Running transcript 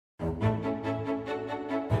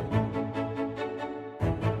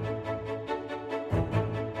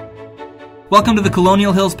Welcome to the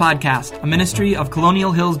Colonial Hills Podcast, a ministry of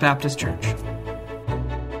Colonial Hills Baptist Church.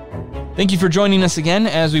 Thank you for joining us again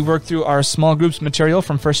as we work through our small groups material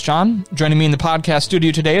from 1 John. Joining me in the podcast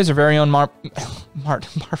studio today is our very own Mart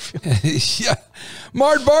Barfield. Yeah,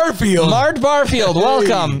 Mart Barfield. Mart Barfield,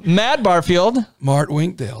 welcome. Hey. Matt Barfield. Mart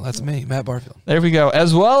Winkdale, that's me, Matt Barfield. There we go.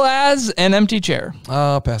 As well as an empty chair.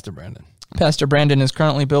 Pastor Brandon. Pastor Brandon is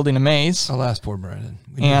currently building a maze. Alas, poor Brandon.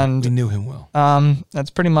 We knew him well. That's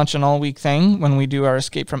pretty much an all-week thing when we do our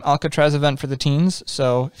Escape from Alcatraz event for the teens.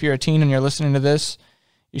 So if you're a teen and you're listening to this,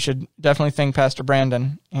 you should definitely thank Pastor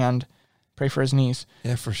Brandon and pray for his knees.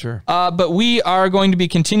 Yeah, for sure. But we are going to be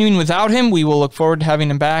continuing without him. We will look forward to having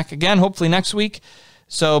him back again, hopefully next week.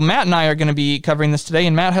 So Matt and I are going to be covering this today,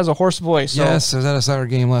 and Matt has a hoarse voice. So yes, I was at a soccer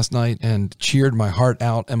game last night and cheered my heart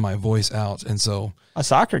out and my voice out, and so a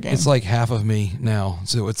soccer game. It's like half of me now.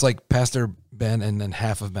 So it's like Pastor Ben and then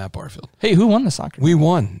half of Matt Barfield. Hey, who won the soccer game? We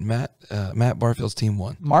won. Matt Barfield's team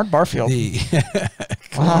won. Mart Barfield. The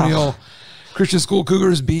Colonial Christian School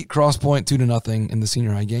Cougars beat Cross Point 2-0 in the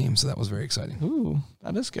senior high game, so that was very exciting. Ooh,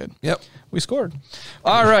 that is good. Yep. We scored.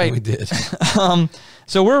 All right. We did.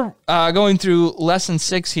 So we're going through lesson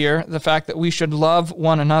 6 here, the fact that we should love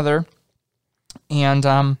one another.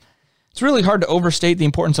 And it's really hard to overstate the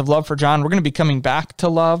importance of love for John. We're going to be coming back to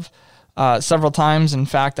love several times. In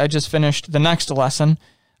fact, I just finished the next lesson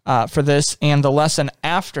for this and the lesson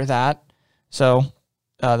after that. So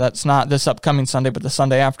that's not this upcoming Sunday, but the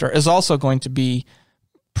Sunday after is also going to be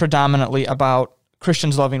predominantly about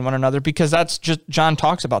Christians loving one another, because that's just, John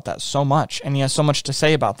talks about that so much, and he has so much to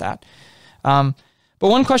say about that. But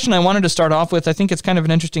one question I wanted to start off with, I think it's kind of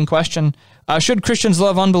an interesting question. Should Christians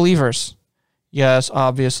love unbelievers? Yes,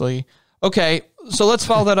 obviously. Okay, so let's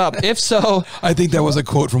follow that up. If so... I think that was a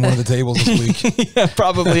quote from one of the tables this week. Yeah,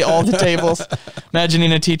 probably all the tables.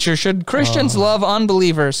 Imagining a teacher, should Christians love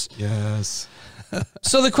unbelievers? Yes.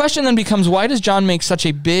 So the question then becomes, why does John make such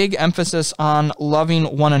a big emphasis on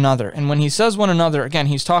loving one another? And when he says one another, again,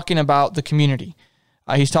 he's talking about the community.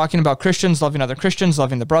 He's talking about Christians loving other Christians,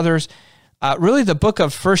 loving the brothers. Really, the book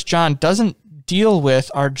of 1 John doesn't deal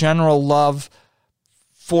with our general love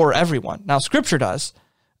for everyone. Now, Scripture does.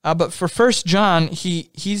 But for 1 John,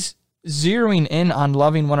 he's zeroing in on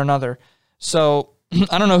loving one another. So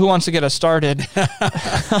I don't know who wants to get us started.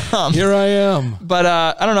 Here I am. But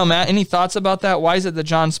I don't know, Matt, any thoughts about that? Why is it that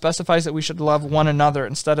John specifies that we should love one another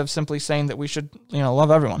instead of simply saying that we should, love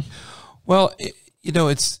everyone? Well,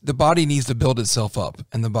 it's the body needs to build itself up,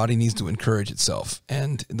 and the body needs to encourage itself,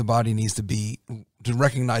 and the body needs to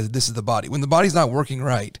recognize that this is the body. When the body's not working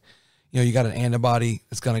right, you got an antibody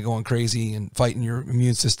that's kind of going crazy and fighting your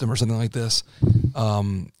immune system or something like this.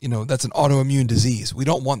 That's an autoimmune disease. We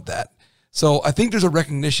don't want that. So I think there's a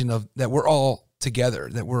recognition of that we're all together,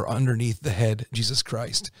 that we're underneath the head, Jesus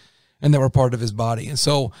Christ, and that we're part of his body. And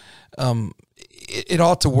so it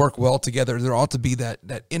ought to work well together. There ought to be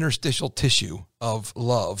that interstitial tissue of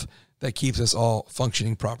love that keeps us all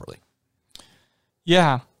functioning properly.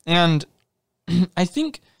 Yeah, and I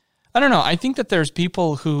think that there's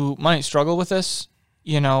people who might struggle with this,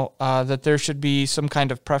 that there should be some kind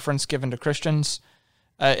of preference given to Christians.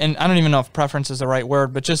 And I don't even know if preference is the right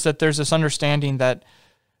word, but just that there's this understanding that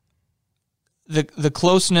the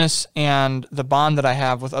closeness and the bond that I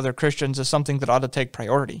have with other Christians is something that ought to take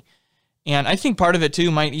priority. And I think part of it,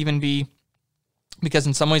 too, might even be because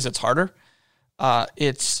in some ways it's harder.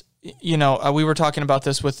 We were talking about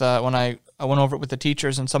this with when I went over it with the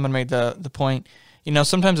teachers, and someone made the point,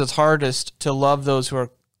 sometimes it's hardest to love those who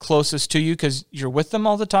are closest to you because you're with them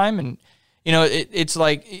all the time. And, it's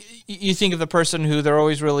like you think of the person who they're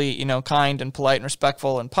always really, kind and polite and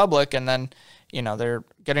respectful in public, and then, they're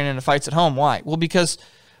getting into fights at home. Why? Well, because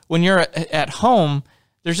when you're at home,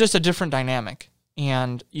 there's just a different dynamic,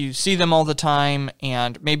 and you see them all the time,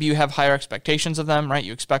 and maybe you have higher expectations of them, right?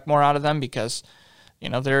 You expect more out of them because,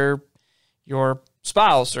 they're your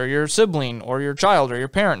spouse or your sibling or your child or your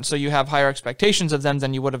parent, so you have higher expectations of them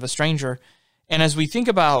than you would of a stranger. And as we think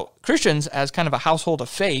about Christians as kind of a household of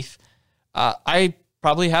faith, I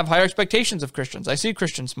probably have higher expectations of Christians. I see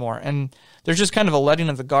Christians more, and there's just kind of a letting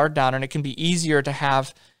of the guard down, and it can be easier to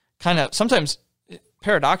have sometimes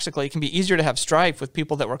paradoxically, it can be easier to have strife with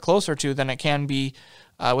people that we're closer to than it can be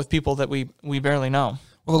with people that we barely know.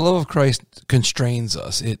 Well, the love of Christ constrains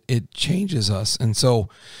us. It changes us, and so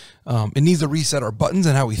it needs to reset our buttons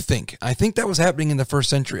and how we think. I think that was happening in the first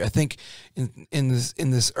century. I think in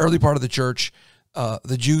this early part of the church,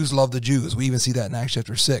 the Jews love the Jews. We even see that in Acts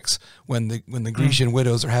chapter 6 when the Grecian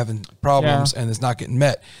widows are having problems and it's not getting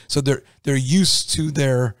met. So they're used to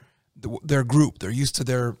their group. They're used to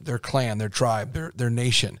their clan, their tribe, their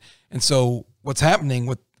nation. And so what's happening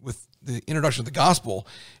with the introduction of the gospel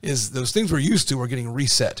is those things we're used to are getting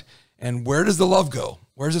reset. And where does the love go?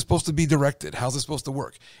 Where is it supposed to be directed? How's it supposed to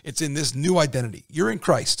work? It's in this new identity. You're in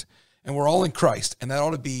Christ, and we're all in Christ, and that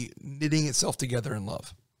ought to be knitting itself together in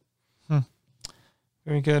love.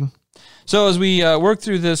 Very good. So as we work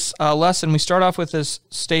through this lesson, we start off with this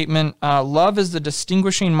statement, love is the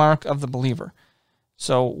distinguishing mark of the believer.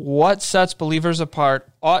 So what sets believers apart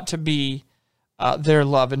ought to be their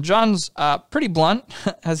love. And John's pretty blunt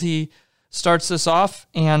as he starts this off,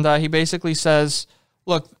 and he basically says,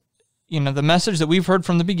 look, the message that we've heard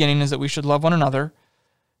from the beginning is that we should love one another,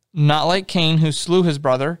 not like Cain, who slew his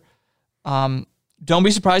brother. Don't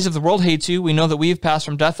be surprised if the world hates you. We know that we have passed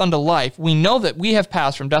from death unto life. We know that we have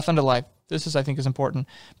passed from death unto life. This is, I think, is important,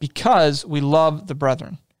 because we love the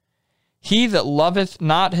brethren. He that loveth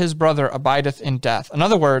not his brother abideth in death. In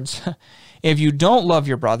other words, if you don't love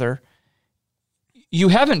your brother, you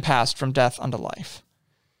haven't passed from death unto life.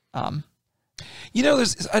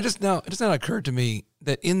 It just now occurred to me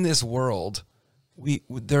that in this world,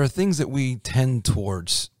 there are things that we tend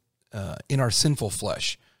towards in our sinful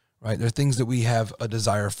flesh. Right, there are things that we have a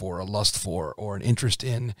desire for, a lust for, or an interest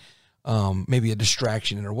in, maybe a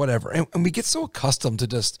distraction in, or whatever. And we get so accustomed to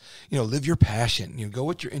just, live your passion, go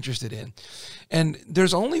what you're interested in. And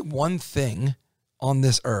there's only one thing on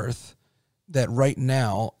this earth that right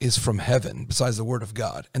now is from heaven besides the word of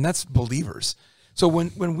God, and that's believers. So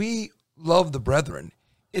when we love the brethren,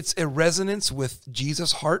 it's a resonance with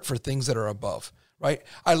Jesus' heart for things that are above, right?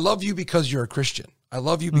 I love you because you're a Christian. I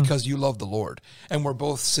love you because you love the Lord, and we're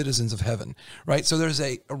both citizens of heaven, right? So there's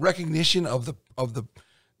a recognition of the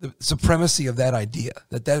supremacy of that idea,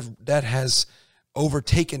 that has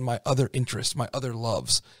overtaken my other interests, my other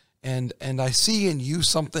loves, and I see in you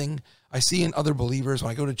something. I see in other believers when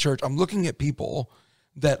I go to church. I'm looking at people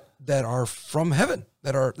that are from heaven,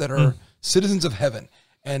 that are citizens of heaven,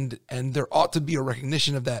 and there ought to be a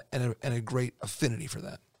recognition of that and a great affinity for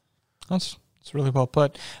that. It's really well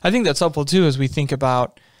put. I think that's helpful, too, as we think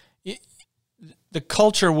about the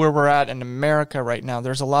culture where we're at in America right now.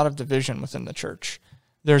 There's a lot of division within the church.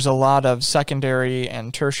 There's a lot of secondary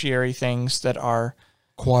and tertiary things that are...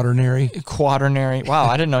 Quaternary. Wow,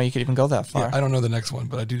 I didn't know you could even go that far. Yeah, I don't know the next one,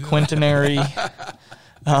 but I do. Quintenary.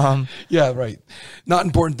 Yeah, right. Not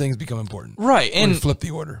important things become important. Right. And flip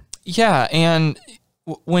the order. Yeah, and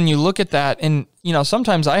when you look at that, and,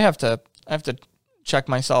 sometimes I have to check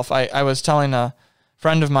myself. I was telling a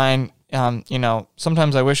friend of mine,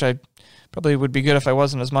 sometimes I wish I probably would be good if I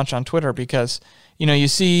wasn't as much on Twitter, because, you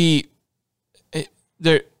see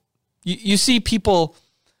you see people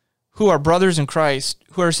who are brothers in Christ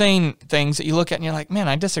who are saying things that you look at and you're like, man,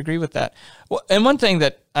 I disagree with that. Well, and one thing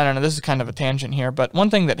that, I don't know, this is kind of a tangent here, but one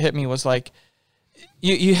thing that hit me was like,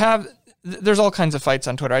 there's all kinds of fights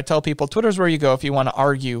on Twitter. I tell people Twitter's where you go if you want to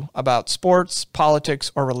argue about sports,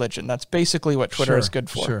 politics, or religion. That's basically what Twitter is good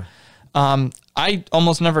for. Sure. I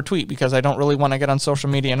almost never tweet because I don't really want to get on social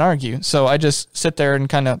media and argue. So I just sit there and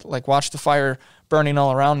kind of like watch the fire burning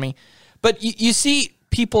all around me. But you see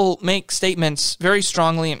people make statements very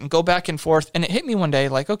strongly and go back and forth. And it hit me one day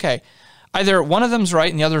like, okay, either one of them's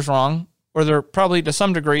right and the other's wrong, or they're probably to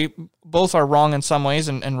some degree, both are wrong in some ways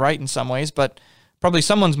and right in some ways, but probably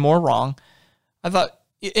someone's more wrong. I thought,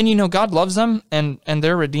 and God loves them and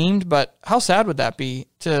they're redeemed, but how sad would that be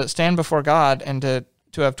to stand before God and to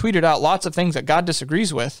have tweeted out lots of things that God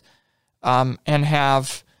disagrees with, and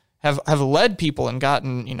have led people and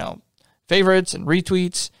gotten, favorites and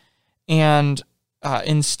retweets. And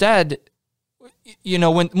instead,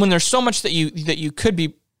 when there's so much that you could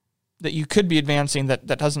be advancing that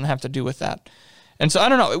doesn't have to do with that. And so I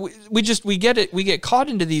don't know. We get it. We get caught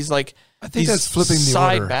into these I think that's flipping the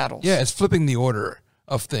side battles. Yeah, it's flipping the order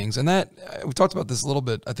of things, and that we talked about this a little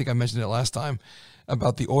bit. I think I mentioned it last time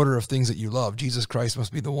about the order of things that you love. Jesus Christ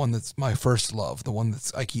must be the one that's my first love, the one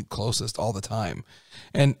that I keep closest all the time.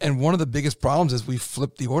 And one of the biggest problems is we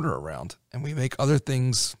flip the order around and we make other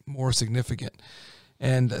things more significant.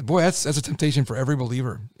 And boy, that's a temptation for every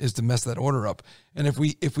believer, is to mess that order up. And if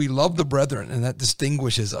we love the brethren, and that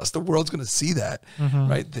distinguishes us, the world's going to see that,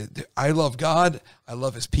 right? I love God, I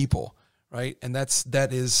love His people, right? And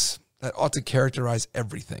that ought to characterize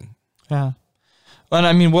everything. Yeah. And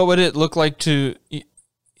I mean, what would it look like to,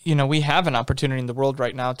 we have an opportunity in the world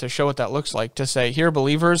right now to show what that looks like, to say, here are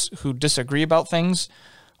believers who disagree about things,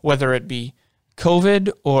 whether it be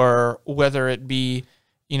COVID or whether it be,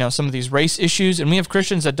 some of these race issues. And we have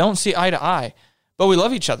Christians that don't see eye to eye, but we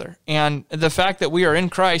love each other. And the fact that we are in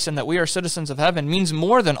Christ and that we are citizens of heaven means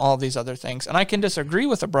more than all these other things. And I can disagree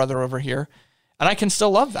with a brother over here, and I can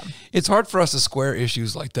still love them. It's hard for us to square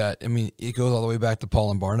issues like that. I mean, it goes all the way back to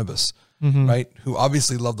Paul and Barnabas, right? Who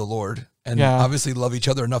obviously love the Lord and obviously love each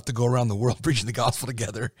other enough to go around the world preaching the gospel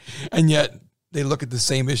together. And yet they look at the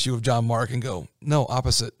same issue of John Mark and go, no,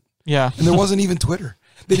 opposite. Yeah. And there wasn't even Twitter.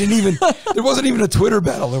 They didn't even, there wasn't even a Twitter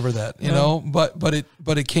battle over that, you know, but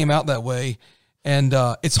it came out that way. And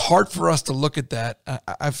it's hard for us to look at that.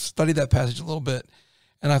 I've studied that passage a little bit,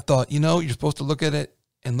 and I thought, you know, you're supposed to look at it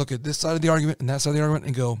and look at this side of the argument and that side of the argument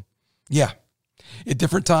and go, yeah, at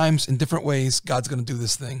different times, in different ways, God's going to do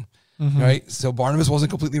this thing, right? So Barnabas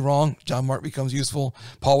wasn't completely wrong. John Mark becomes useful.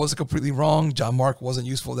 Paul wasn't completely wrong. John Mark wasn't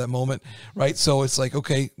useful at that moment, right? So it's like,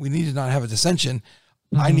 okay, we need to not have a dissension.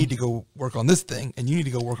 I need to go work on this thing, and you need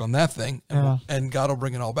to go work on that thing, and God will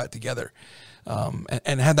bring it all back together.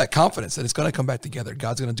 And have that confidence that it's going to come back together.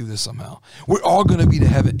 God's going to do this somehow. We're all going to be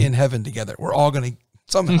in heaven together. We're all going to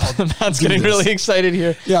somehow. That's getting really excited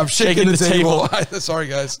here. Yeah, I'm shaking the table. Sorry,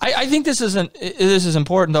 guys. I think this is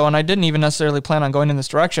important, though, and I didn't even necessarily plan on going in this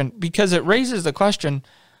direction, because it raises the question,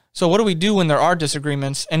 so what do we do when there are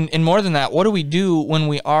disagreements? And more than that, what do we do when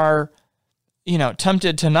we are,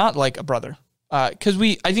 tempted to not like a brother? Because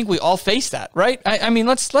I think we all face that, right? I mean,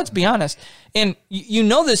 let's be honest. And you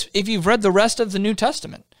know this if you've read the rest of the New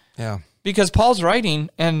Testament. Yeah. Because Paul's writing,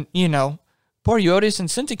 and poor Euodias and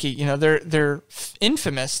Syntyche, they're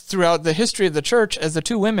infamous throughout the history of the church as the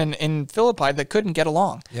two women in Philippi that couldn't get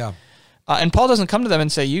along. Yeah. And Paul doesn't come to them and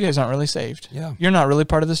say, you guys aren't really saved. Yeah. You're not really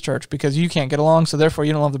part of this church because you can't get along, so therefore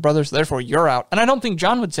you don't love the brothers, so therefore you're out. And I don't think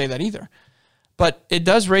John would say that either. But it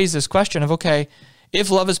does raise this question of, okay, if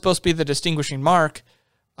love is supposed to be the distinguishing mark,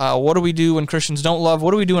 what do we do when Christians don't love?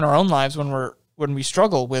 What do we do in our own lives when we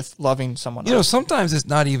struggle with loving someone else? Sometimes it's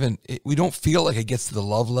not even, we don't feel like it gets to the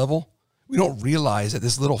love level. We don't realize that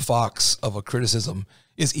this little fox of a criticism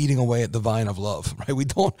is eating away at the vine of love, right? We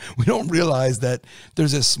don't realize that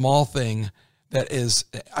there's this small thing that is,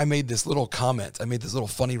 I made this little comment. I made this little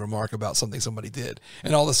funny remark about something somebody did.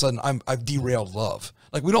 And all of a sudden I've derailed love.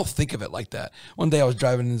 Like, we don't think of it like that. One day I was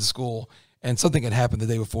driving into school, and something had happened the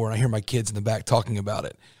day before, and I hear my kids in the back talking about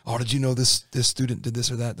it. Oh, did you know this student did this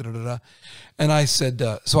or that? Da, da, da, da. And I said,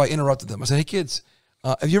 so I interrupted them. I said, hey, kids,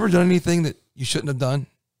 have you ever done anything that you shouldn't have done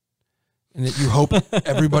and that you hope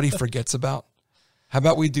everybody forgets about? How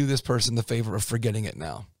about we do this person the favor of forgetting it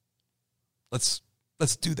now? Let's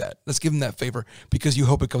do that. Let's give them that favor, because you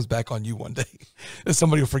hope it comes back on you one day. That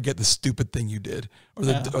somebody will forget the stupid thing you did, or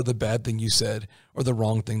the bad thing you said, or the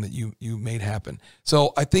wrong thing that you made happen.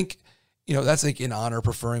 So I think, that's like in honor,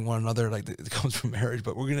 preferring one another, like it comes from marriage.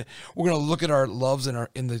 But we're gonna look at our loves in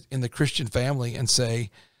the Christian family and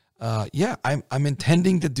say, I'm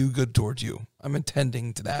intending to do good towards you. I'm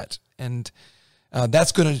intending to that, and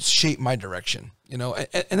that's going to shape my direction.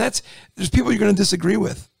 And there's people you're going to disagree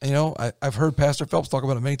with. I've heard Pastor Phelps talk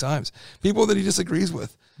about it many times. People that he disagrees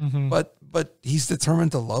with, but he's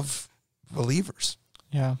determined to love believers.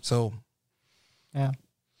 Yeah. So, yeah.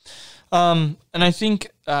 And I think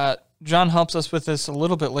John helps us with this a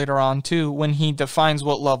little bit later on too, when he defines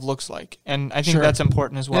what love looks like. And I think that's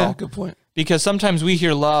important as well. Yeah, good point. Because sometimes we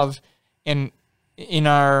hear love in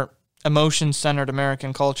our emotion-centered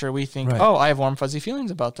American culture, we think, oh, I have warm, fuzzy feelings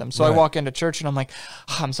about them. So I walk into church and I'm like,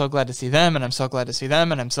 oh, I'm so glad to see them, and I'm so glad to see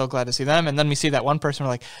them, and I'm so glad to see them. And then we see that one person,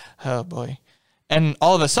 we're like, oh boy. And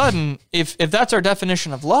all of a sudden, if that's our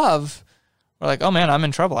definition of love, we're like, oh man, I'm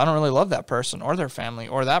in trouble. I don't really love that person or their family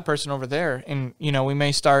or that person over there. And, we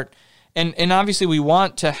may start, and obviously we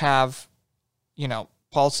want to have,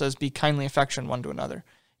 Paul says, be kindly affectioned one to another.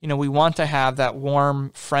 We want to have that warm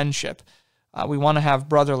friendship. We want to have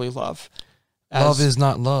brotherly love. Love is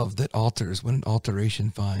not love that alters when an alteration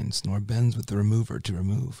finds, nor bends with the remover to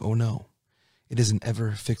remove. Oh no, it is an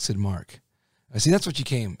ever fixed mark. I see. That's what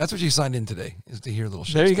you signed in today, is to hear a little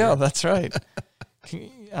Shakespeare. There you go. That's right.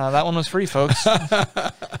 That one was free, folks.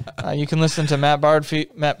 You can listen to Matt the Bard. The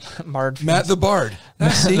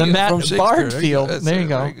Matt Bardfield. There you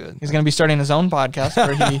go. He's going to be starting his own podcast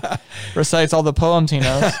where he recites all the poems he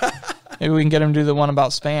knows. Maybe we can get him to do the one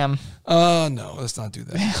about spam. No, let's not do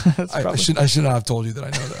that. I should not have told you that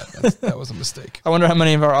I know that. That was a mistake. I wonder how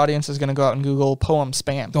many of our audience is going to go out and Google poem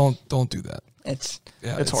spam. Don't do that. It's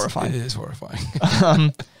horrifying. It is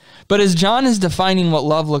horrifying. But as John is defining what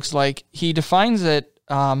love looks like, he defines it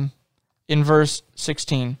in verse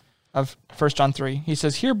 16 of 1 John 3. He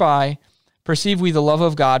says, hereby perceive we the love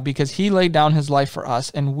of God, because he laid down his life for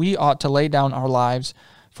us, and we ought to lay down our lives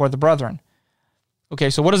for the brethren. Okay,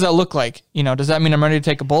 so what does that look like? Does that mean I'm ready to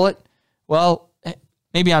take a bullet? Well,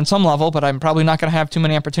 maybe on some level, but I'm probably not going to have too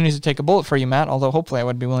many opportunities to take a bullet for you, Matt, although hopefully I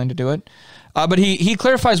would be willing to do it. But he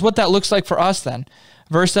clarifies what that looks like for us then.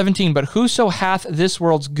 Verse 17, but whoso hath this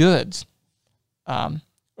world's goods, but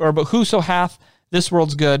whoso hath this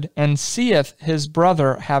world's good, and seeth his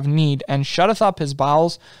brother have need, and shutteth up his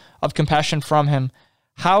bowels of compassion from him,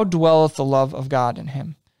 how dwelleth the love of God in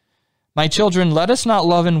him? My children, let us not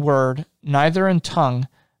love in word, neither in tongue,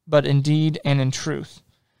 but in deed and in truth.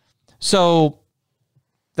 So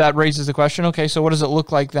that raises the question, okay, so what does it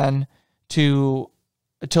look like then to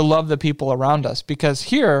love the people around us? Because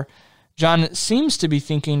here, John seems to be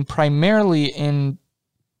thinking primarily in,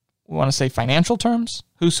 we want to say, financial terms.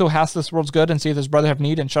 Whoso hath this world's good, and seeth his brother have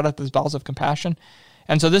need, and shut up his bowels of compassion.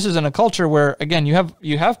 And so this is in a culture where, again,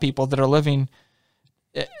 you have people that are living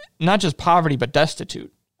not just poverty, but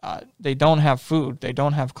destitute. They don't have food. They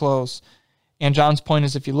don't have clothes. And John's point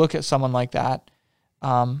is, if you look at someone like that,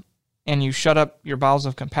 and you shut up your bowels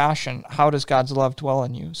of compassion, how does God's love dwell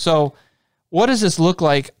in you? So what does this look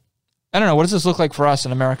like? I don't know. What does this look like for us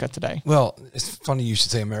in America today? Well, it's funny you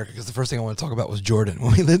should say America, because the first thing I want to talk about was Jordan.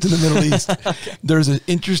 When we lived in the Middle East, okay. There's an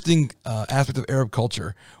interesting aspect of Arab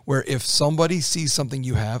culture where if somebody sees something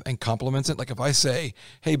you have and compliments it, like if I say,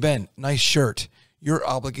 hey, Ben, nice shirt, you're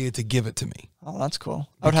obligated to give it to me. Oh, that's cool.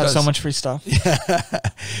 I would have so much free stuff. Yeah.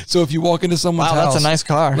 So if you walk into someone's house. Wow, that's a nice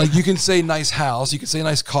car. Like you can say nice house, you can say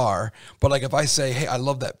nice car, but like if I say, hey, I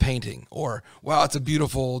love that painting, or wow, it's a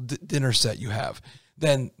beautiful dinner set you have,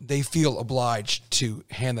 then they feel obliged to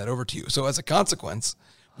hand that over to you. So as a consequence,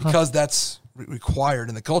 because that's required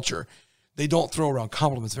in the culture, they don't throw around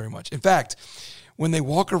compliments very much. In fact, when they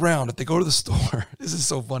walk around, if they go to the store, this is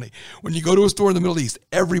so funny. When you go to a store in the Middle East,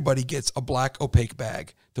 everybody gets a black opaque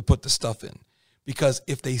bag to put the stuff in. Because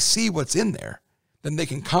if they see what's in there, then they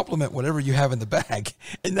can compliment whatever you have in the bag,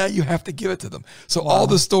 and now you have to give it to them. So all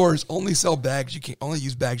the stores only sell bags, you can't only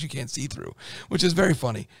use bags you can't see through, which is very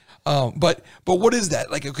funny. But what is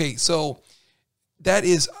that? Like, okay, so that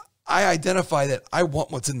is, I identify that I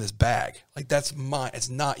want what's in this bag. Like that's mine. It's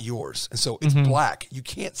not yours. And so it's black. You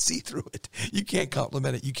can't see through it. You can't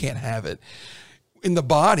compliment it. You can't have it. In the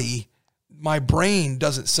body, my brain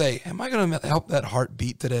doesn't say, am I going to help that heart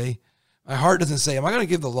beat today? My heart doesn't say, am I going to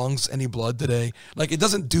give the lungs any blood today? Like it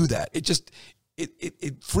doesn't do that. It just,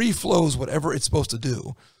 it free flows whatever it's supposed to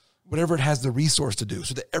do, whatever it has the resource to do,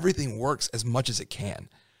 so that everything works as much as it can.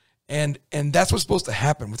 And that's what's supposed to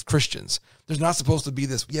happen with Christians. There's not supposed to be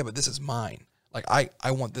this, yeah, but this is mine. Like I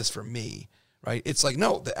want this for me, right? It's like,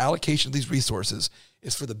 no, the allocation of these resources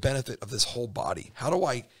is for the benefit of this whole body. How do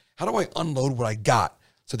I unload what I got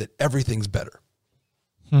so that everything's better?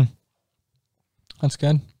 That's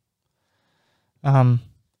good.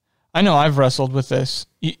 I know I've wrestled with this,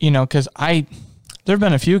 you know, because there have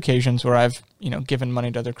been a few occasions where I've, given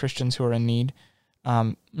money to other Christians who are in need.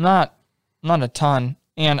 Not a ton.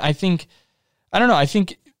 And I think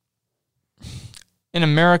in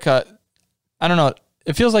America, I don't know,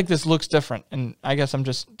 it feels like this looks different. And I guess I'm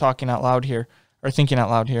just talking out loud here, or thinking out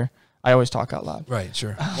loud here. I always talk out loud. Right,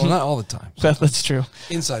 sure. Well, not all the time. That's true.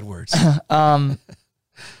 Inside words.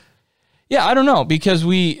 Yeah, I don't know, because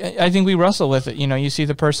I think we wrestle with it. You see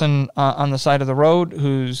the person on the side of the road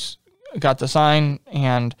who's got the sign,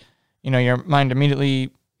 and, your mind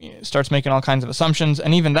immediately starts making all kinds of assumptions.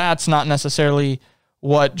 And even that's not necessarily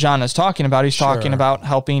what John is talking about. He's talking about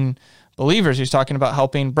helping believers. He's talking about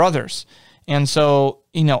helping brothers. And so,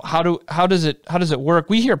 how does it work?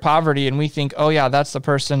 We hear poverty and we think, oh yeah, that's the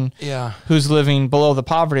person who's living below the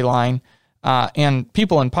poverty line. And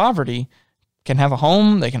people in poverty can have a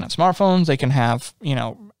home, they can have smartphones, they can have,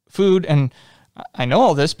 food. And I know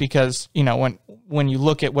all this because, when you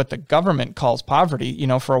look at what the government calls poverty,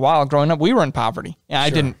 for a while growing up, we were in poverty. Yeah, I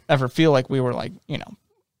didn't ever feel like we were like,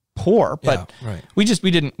 poor, but we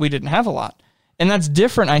didn't have a lot. And that's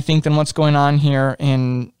different, I think, than what's going on here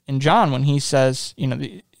in John when he says,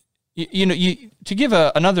 to give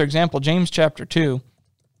another example, James chapter 2,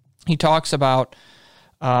 he talks about,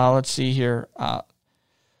 let's see here,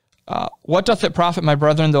 what doth it profit, my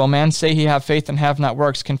brethren, though a man say he have faith and have not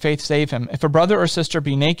works? Can faith save him? If a brother or sister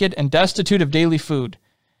be naked and destitute of daily food,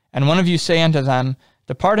 and one of you say unto them,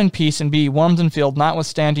 depart in peace and be ye warmed and filled,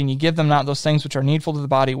 notwithstanding ye give them not those things which are needful to the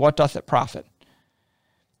body, what doth it profit?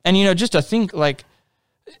 And, just to think, like,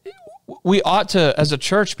 we ought to, as a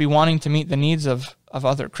church, be wanting to meet the needs of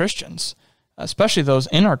other Christians, especially those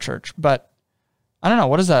in our church. But I don't know,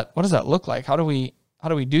 what does that look like? How do we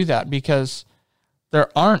do that? Because there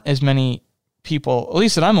aren't as many people, at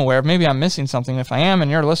least that I'm aware of. Maybe I'm missing something. If I am, and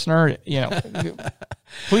you're a listener,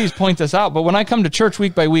 please point this out. But when I come to church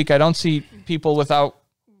week by week, I don't see people without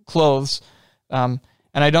clothes, and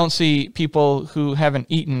I don't see people who haven't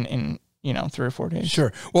eaten in 3 or 4 days.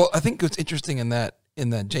 Sure. Well, I think what's interesting in that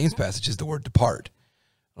James passage is the word depart.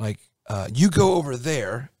 Like you go over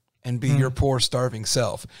there and be your poor, starving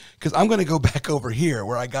self, because I'm going to go back over here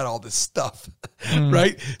where I got all this stuff,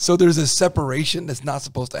 right? So there's a separation that's not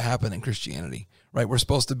supposed to happen in Christianity, right? We're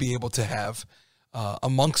supposed to be able to have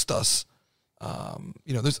amongst us,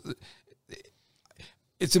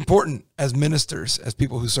 it's important as ministers, as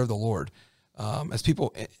people who serve the Lord, as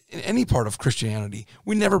people in any part of Christianity,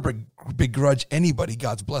 we never begrudge anybody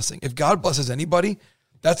God's blessing. If God blesses anybody,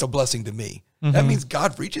 that's a blessing to me. That means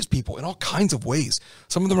God reaches people in all kinds of ways.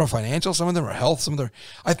 Some of them are financial, some of them are health, some of them are,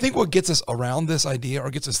 I think what gets us around this idea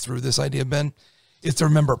or gets us through this idea, Ben, is to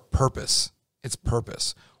remember purpose. It's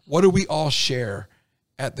purpose. What do we all share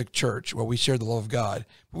at the church? Well, we share the love of God,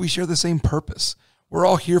 but we share the same purpose. We're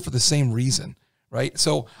all here for the same reason, right?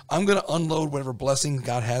 So I'm going to unload whatever blessing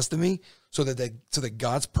God has to me so that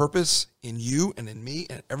God's purpose in you and in me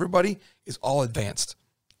and everybody is all advanced.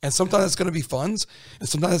 And sometimes it's going to be funds, and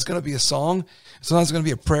sometimes it's going to be a song, sometimes it's going to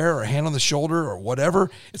be a prayer or a hand on the shoulder or whatever.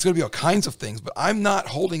 It's going to be all kinds of things, but I'm not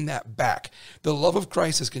holding that back. The love of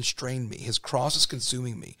Christ has constrained me. His cross is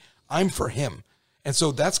consuming me. I'm for him. And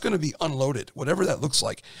so that's going to be unloaded, whatever that looks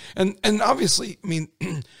like. And obviously, I mean,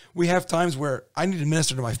 we have times where I need to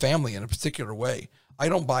minister to my family in a particular way. I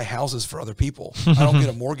don't buy houses for other people. I don't get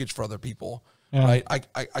a mortgage for other people, right?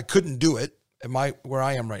 I couldn't do it where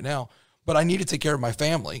I am right now. But I need to take care of my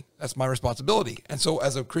family. That's my responsibility. And so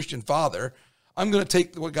as a Christian father, I'm going to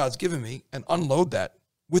take what God's given me and unload that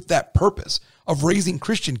with that purpose of raising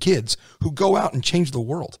Christian kids who go out and change the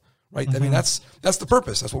world, right? I mean, that's the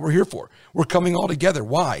purpose. That's what we're here for. We're coming all together.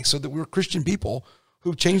 Why? So that we're Christian people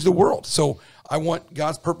who change the world. So I want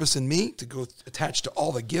God's purpose in me to go attached to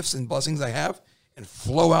all the gifts and blessings I have and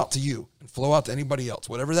flow out to you and flow out to anybody else,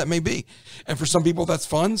 whatever that may be. And for some people, that's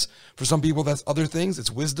funds. For some people, that's other things.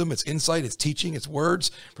 It's wisdom, it's insight, it's teaching, it's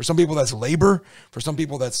words. For some people, that's labor. For some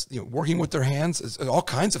people, that's working with their hands. It's all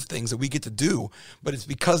kinds of things that we get to do. But it's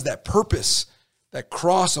because that purpose, that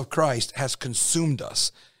cross of Christ has consumed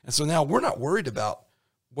us. And so now we're not worried about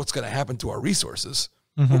what's going to happen to our resources.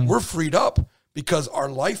 We're freed up because our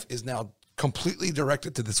life is now completely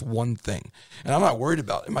directed to this one thing. And I'm not worried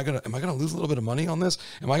about, am I going to lose a little bit of money on this?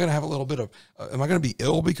 Am I going to have a little bit of, am I going to be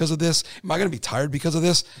ill because of this? Am I going to be tired because of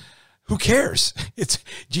this? Who cares?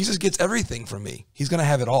 Jesus gets everything from me. He's going to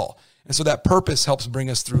have it all. And so that purpose helps bring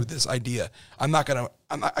us through this idea.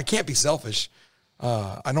 I can't be selfish.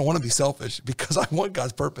 I don't want to be selfish because I want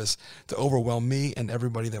God's purpose to overwhelm me and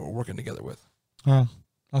everybody that we're working together with. Oh,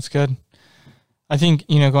 that's good. I think,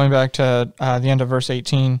 going back to the end of verse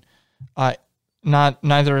 18, let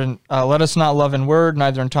us not love in word,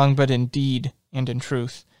 neither in tongue, but in deed and in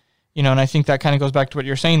truth. And I think that kind of goes back to what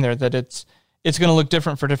you're saying there, that it's going to look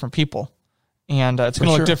different for different people. And it's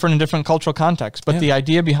going to look different in different cultural contexts. But the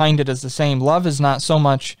idea behind it is the same. Love is not so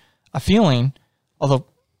much a feeling, although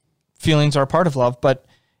feelings are a part of love, but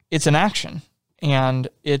it's an action. And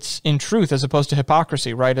it's in truth as opposed to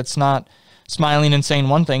hypocrisy, right? It's not smiling and saying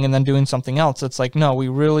one thing and then doing something else. It's like, no, we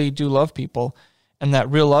really do love people. And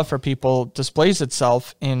that real love for people displays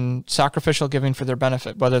itself in sacrificial giving for their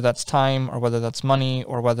benefit, whether that's time or whether that's money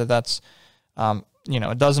or whether that's, a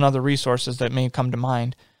dozen other resources that may come to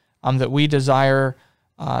mind, that we desire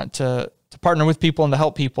to partner with people and to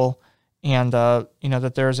help people, and,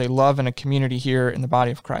 that there is a love and a community here in the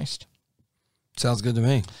body of Christ. Sounds good to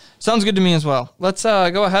me. Sounds good to me as well. Let's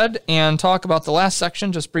go ahead and talk about the last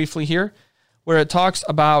section just briefly here, where it talks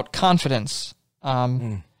about confidence.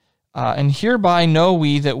 And hereby know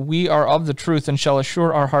we that we are of the truth and shall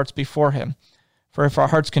assure our hearts before him. For if our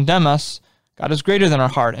hearts condemn us, God is greater than our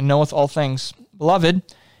heart and knoweth all things. Beloved,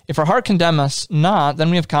 if our heart condemn us not, then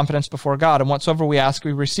we have confidence before God. And whatsoever we ask,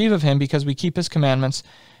 we receive of him, because we keep his commandments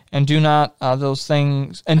and do not those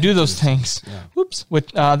things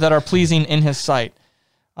which, that are pleasing in his sight.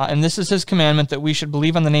 And this is his commandment, that we should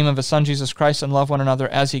believe on the name of his Son Jesus Christ and love one another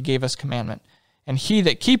as he gave us commandment. And he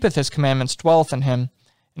that keepeth his commandments dwelleth in him,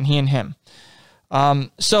 and he in him.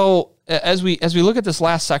 So as we look at this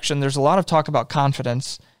last section, there's a lot of talk about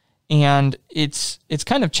confidence, and it's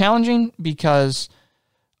kind of challenging because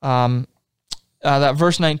that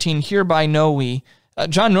verse 19, hereby know we.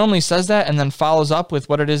 John normally says that and then follows up with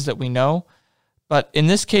what it is that we know, but in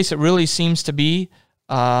this case, it really seems to be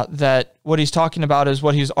that what he's talking about is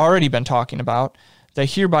what he's already been talking about. The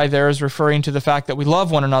hereby there is referring to the fact that we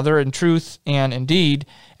love one another in truth and in deed,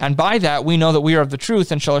 and by that we know that we are of the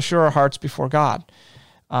truth and shall assure our hearts before God.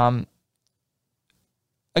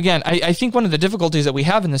 Again, I think one of the difficulties that we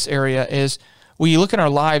have in this area is we look at our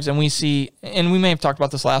lives and we see, and we may have talked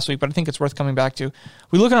about this last week, but I think it's worth coming back to.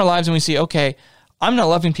 We look at our lives and we see, okay, I'm not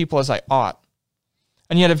loving people as I ought.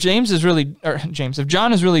 And yet if John is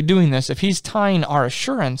really doing this, if he's tying our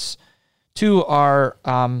assurance to our,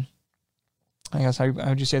 I guess, how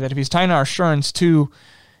would you say that? If he's tying our assurance to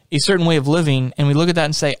a certain way of living, and we look at that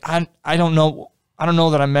and say, I don't know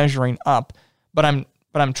that I'm measuring up, but I'm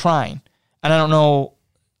trying, and I don't know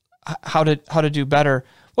how to do better.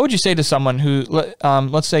 What would you say to someone who,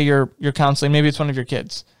 let's say you're counseling, maybe it's one of your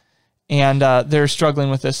kids, and they're struggling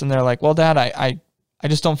with this, and they're like, well, Dad, I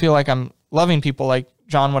just don't feel like I'm loving people like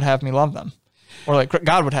John would have me love them, or like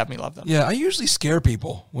God would have me love them. Yeah, I usually scare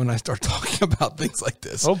people when I start talking about things like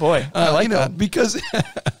this. Oh boy, I like that. because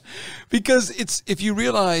it's, if you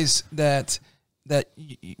realize that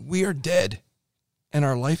we are dead and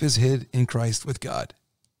our life is hid in Christ with God.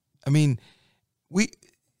 I mean,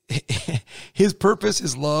 his purpose,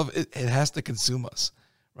 his love, it has to consume us,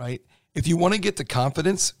 right? If you want to get to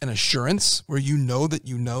confidence and assurance where you know that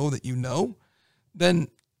you know that you know, then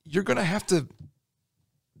you're going to have to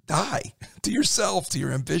die to yourself, to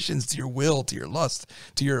your ambitions, to your will, to your lust,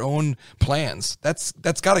 to your own plans. That's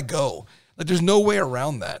got to go. Like, there's no way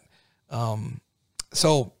around that.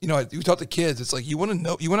 So, you talk to kids, it's like, you want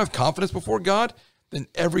to have confidence before God, then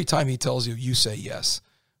every time he tells you, you say yes,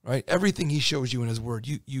 right? Everything he shows you in his word,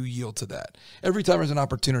 you yield to that. Every time there's an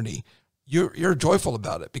opportunity, you're joyful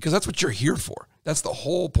about it, because that's what you're here for. That's the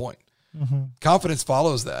whole point. Mm-hmm. Confidence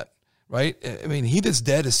follows that, right? I mean, he that's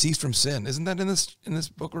dead has ceased from sin. Isn't that in this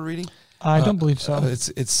book we're reading? I don't believe so.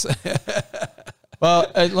 It's well,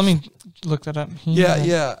 let me look that up.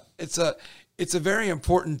 Yeah. It's a very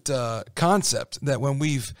important concept, that when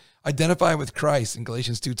we've identified with Christ in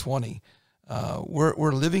Galatians 2:20,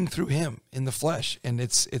 we're living through him in the flesh, and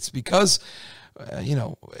it's because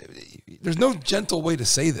there's no gentle way to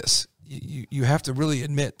say this. You have to really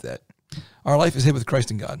admit that our life is hid with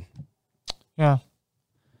Christ in God. Yeah.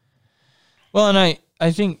 Well, and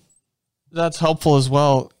I think that's helpful as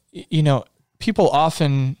well. People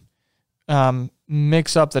often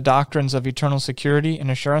mix up the doctrines of eternal security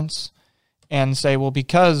and assurance and say, well,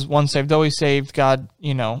 because once saved, always saved, God,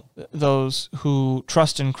 those who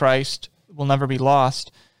trust in Christ will never be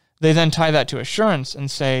lost. They then tie that to assurance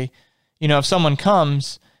and say, if someone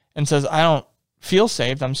comes and says, I don't feel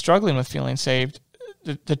saved, I'm struggling with feeling saved,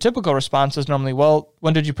 the typical response is normally, well,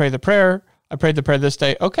 when did you pray the prayer? I prayed the prayer this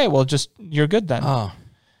day. Okay, well, you're good then. Oh.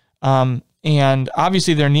 And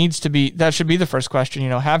obviously that should be the first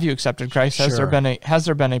question, have you accepted Christ? Has Sure.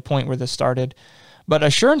 there been a point where this started? But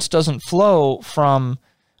assurance doesn't flow from,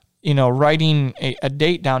 writing a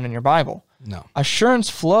date down in your Bible. No. Assurance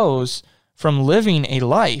flows from living a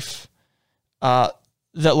life that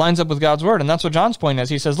lines up with God's word. And that's what John's point is.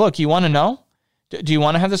 He says, look, you want to know? Do you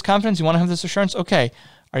want to have this confidence? You want to have this assurance? Okay.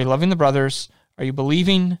 Are you loving the brothers? Are you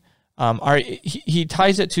believing? He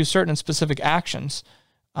ties it to certain specific actions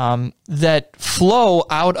that flow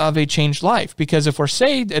out of a changed life. Because if we're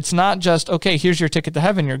saved, it's not just, okay, here's your ticket to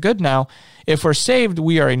heaven, you're good now. If we're saved,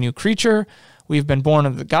 we are a new creature. We've been born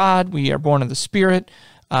of the God. We are born of the Spirit.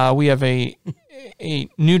 We have a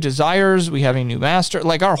new desires. We have a new master.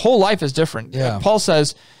 Like, our whole life is different. Yeah. Paul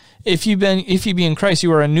says, if you be in Christ,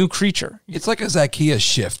 you are a new creature. It's like a Zacchaeus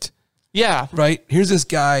shift. Yeah. Right? Here's this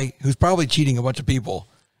guy who's probably cheating a bunch of people,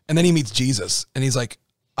 and then he meets Jesus, and he's like,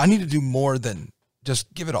 I need to do more than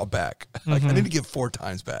just give it all back. Like, I need to give 4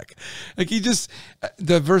 times back. Like,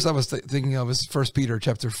 the verse I was thinking of is 1 Peter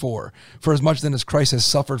chapter 4. For as much then as Christ has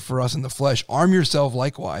suffered for us in the flesh, arm yourself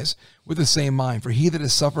likewise with the same mind. For he that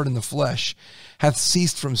has suffered in the flesh hath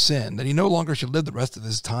ceased from sin, that he no longer should live the rest of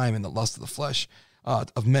his time in the lust of the flesh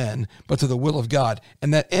of men, but to the will of God.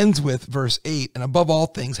 And that ends with verse 8, and above all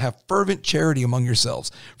things, have fervent charity among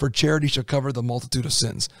yourselves, for charity shall cover the multitude of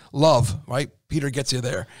sins. Love, right? Peter gets you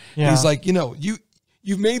there. Yeah. He's like,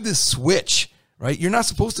 you've made this switch, right? You're not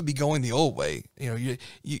supposed to be going the old way.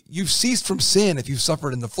 You've ceased from sin if you've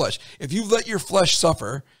suffered in the flesh. If you've let your flesh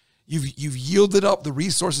suffer, you've yielded up the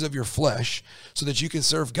resources of your flesh so that you can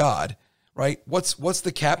serve God, right? What's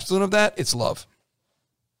the capstone of that? It's love.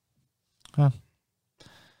 Huh.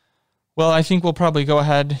 Well, I think we'll probably go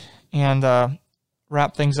ahead and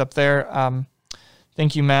wrap things up there.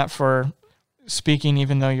 Thank you, Matt, for speaking,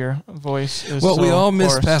 even though your voice is we all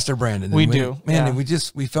miss hoarse. Pastor Brandon. We do, man. yeah.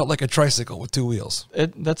 And we felt like a tricycle with 2 wheels.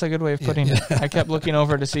 That's a good way of putting it. I kept looking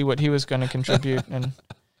over to see what he was going to contribute, and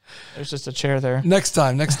there's just a chair there. Next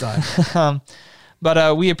time.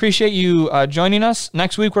 But we appreciate you joining us.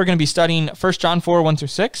 Next week, we're going to be studying 1 John 4,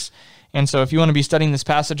 1-6. And so if you want to be studying this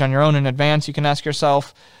passage on your own in advance, you can ask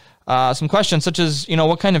yourself some questions such as,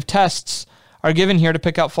 what kind of tests are given here to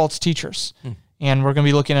pick out false teachers? And we're going to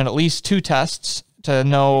be looking at least 2 tests to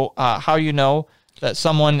know how you know that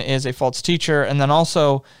someone is a false teacher. And then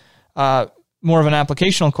also more of an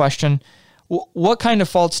applicational question, what kind of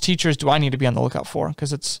false teachers do I need to be on the lookout for?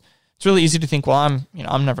 Because it's It's really easy to think, well,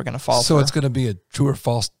 I'm never going to fall. So it's going to be a true or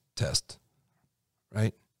false test,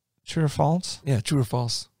 right? True or false? Yeah, true or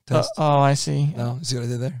false test. I see. No, see what I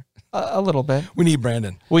did there? A little bit. We need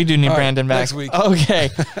Brandon. We do need Brandon back. Next week. Okay.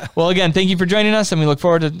 Well, again, thank you for joining us, and we look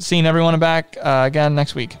forward to seeing everyone back again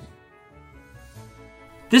next week.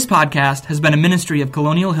 This podcast has been a ministry of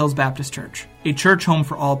Colonial Hills Baptist Church, a church home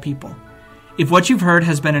for all people. If what you've heard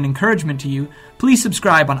has been an encouragement to you, please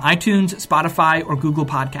subscribe on iTunes, Spotify, or Google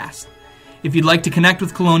Podcasts. If you'd like to connect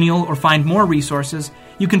with Colonial or find more resources,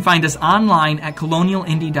 you can find us online at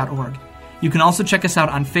colonialindy.org. You can also check us out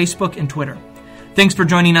on Facebook and Twitter. Thanks for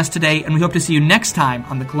joining us today, and we hope to see you next time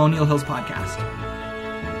on the Colonial Hills Podcast.